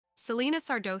Selena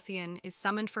Sardothian is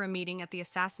summoned for a meeting at the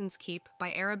Assassin's Keep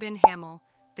by Arobin Hamel,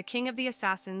 the king of the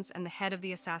assassins and the head of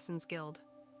the Assassins' Guild.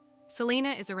 Selena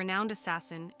is a renowned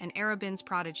assassin and Arobin's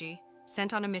prodigy,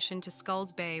 sent on a mission to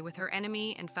Skull's Bay with her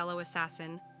enemy and fellow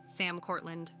assassin, Sam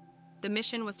Cortland. The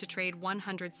mission was to trade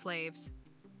 100 slaves.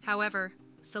 However,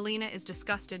 Selena is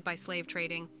disgusted by slave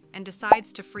trading and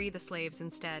decides to free the slaves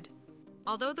instead.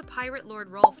 Although the pirate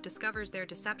Lord Rolf discovers their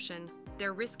deception,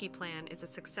 their risky plan is a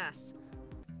success.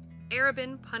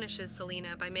 Arobin punishes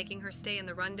Selena by making her stay in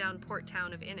the rundown port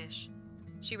town of Inish.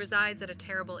 She resides at a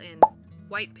terrible inn,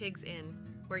 White Pig's Inn,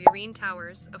 where Yrene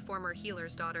Towers, a former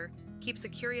healer's daughter, keeps a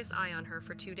curious eye on her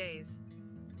for 2 days.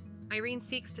 Yrene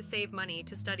seeks to save money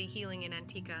to study healing in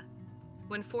Antica.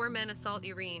 When 4 men assault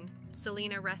Yrene,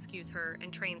 Selena rescues her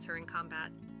and trains her in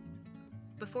combat.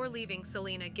 Before leaving,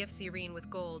 Selena gifts Yrene with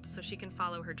gold so she can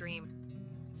follow her dream.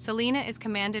 Selena is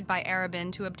commanded by Arobin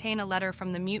to obtain a letter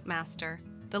from the Mute Master,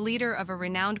 the leader of a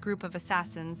renowned group of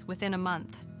assassins, within a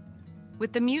month.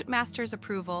 With the Mute Master's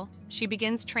approval, she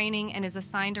begins training and is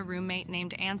assigned a roommate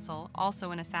named Ansel,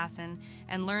 also an assassin,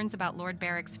 and learns about Lord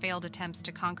Barrick's failed attempts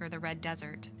to conquer the Red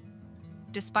Desert.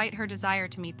 Despite her desire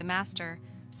to meet the Master,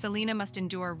 Selena must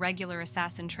endure regular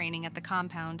assassin training at the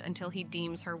compound until he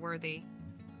deems her worthy.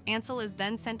 Ansel is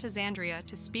then sent to Xandria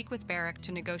to speak with Barrick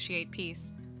to negotiate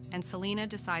peace, and Selena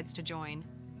decides to join.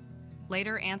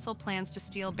 Later, Ansel plans to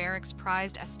steal Barrick's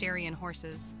prized Asterian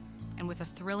horses, and with a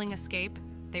thrilling escape,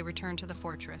 they return to the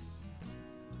fortress.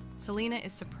 Selena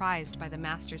is surprised by the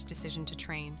Master's decision to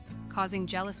train, causing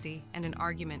jealousy and an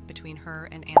argument between her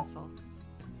and Ansel.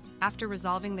 After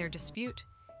resolving their dispute,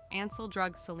 Ansel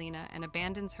drugs Selena and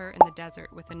abandons her in the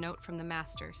desert with a note from the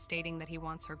Master stating that he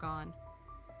wants her gone.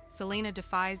 Selena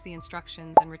defies the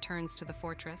instructions and returns to the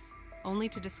fortress, only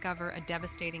to discover a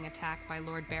devastating attack by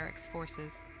Lord Barrick's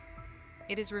forces.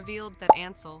 It is revealed that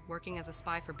Ansel, working as a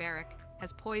spy for Barrick,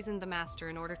 has poisoned the Master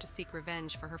in order to seek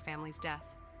revenge for her family's death.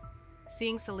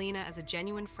 Seeing Selena as a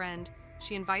genuine friend,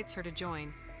 she invites her to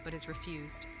join, but is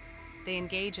refused. They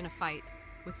engage in a fight,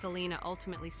 with Selena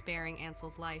ultimately sparing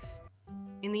Ansel's life.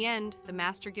 In the end, the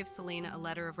Master gives Selena a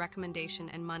letter of recommendation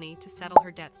and money to settle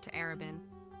her debts to Arobin.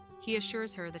 He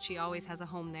assures her that she always has a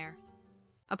home there.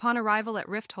 Upon arrival at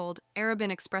Rifthold, Arobin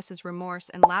expresses remorse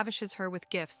and lavishes her with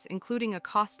gifts, including a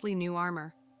costly new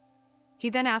armor. He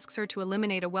then asks her to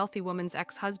eliminate a wealthy woman's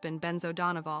ex-husband, Benzo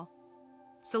Donoval.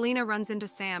 Selena runs into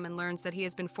Sam and learns that he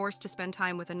has been forced to spend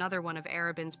time with another one of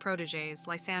Arobin's protégés,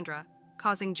 Lysandra,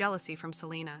 causing jealousy from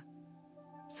Selena.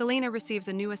 Selena receives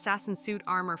a new assassin suit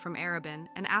armor from Arobin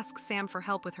and asks Sam for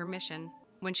help with her mission.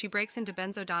 When she breaks into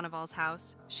Benzo Donoval's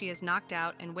house, she is knocked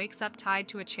out and wakes up tied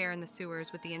to a chair in the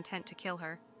sewers with the intent to kill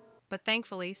her. But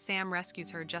thankfully, Sam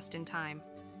rescues her just in time.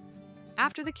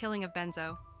 After the killing of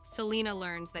Benzo, Selena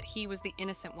learns that he was the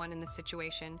innocent one in the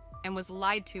situation and was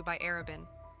lied to by Arobin.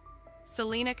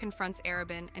 Selena confronts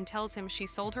Arobin and tells him she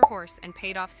sold her horse and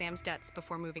paid off Sam's debts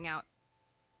before moving out.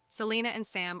 Selena and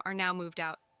Sam are now moved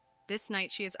out. This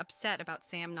night she is upset about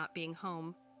Sam not being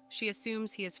home. She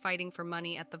assumes he is fighting for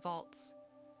money at the vaults.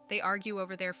 They argue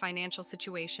over their financial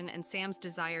situation and Sam's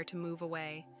desire to move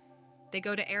away. They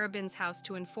go to Arobin's house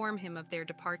to inform him of their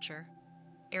departure.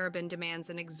 Arobin demands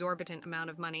an exorbitant amount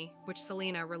of money, which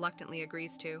Selena reluctantly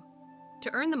agrees to.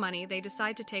 To earn the money, they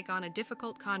decide to take on a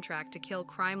difficult contract to kill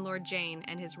crime lord Jane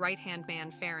and his right-hand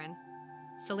man Farron.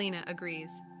 Selena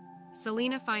agrees.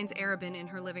 Selena finds Arobin in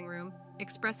her living room,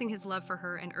 expressing his love for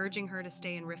her and urging her to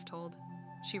stay in Rifthold.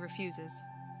 She refuses.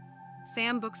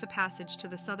 Sam books a passage to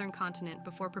the southern continent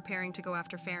before preparing to go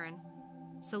after Farron.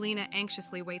 Selena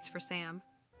anxiously waits for Sam.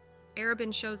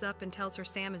 Arobin shows up and tells her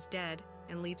Sam is dead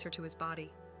and leads her to his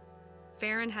body.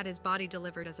 Farron had his body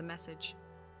delivered as a message.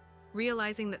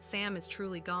 Realizing that Sam is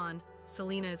truly gone,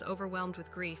 Selena is overwhelmed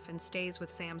with grief and stays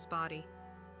with Sam's body.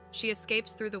 She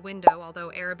escapes through the window, although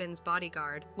Arobin's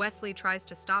bodyguard, Wesley, tries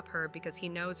to stop her because he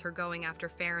knows her going after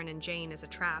Farron and Jane is a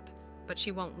trap, but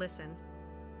she won't listen.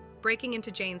 Breaking into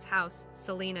Jane's house,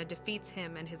 Selena defeats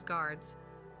him and his guards.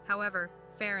 However,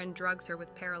 Farron drugs her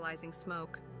with paralyzing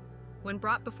smoke. When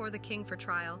brought before the king for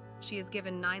trial, she is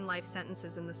given 9 life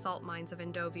sentences in the salt mines of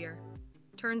Endovier.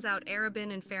 Turns out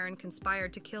Arobin and Farron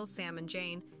conspired to kill Sam and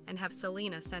Jane and have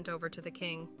Selena sent over to the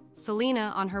king.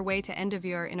 Selena, on her way to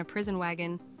Endovier in a prison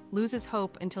wagon, loses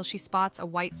hope until she spots a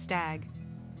white stag.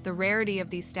 The rarity of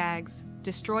these stags,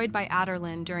 destroyed by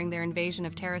Adarlan during their invasion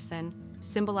of Terrasen,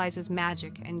 symbolizes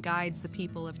magic and guides the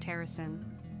people of Terrasen.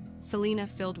 Selena,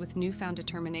 filled with newfound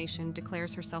determination,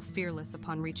 declares herself fearless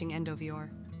upon reaching Endovier.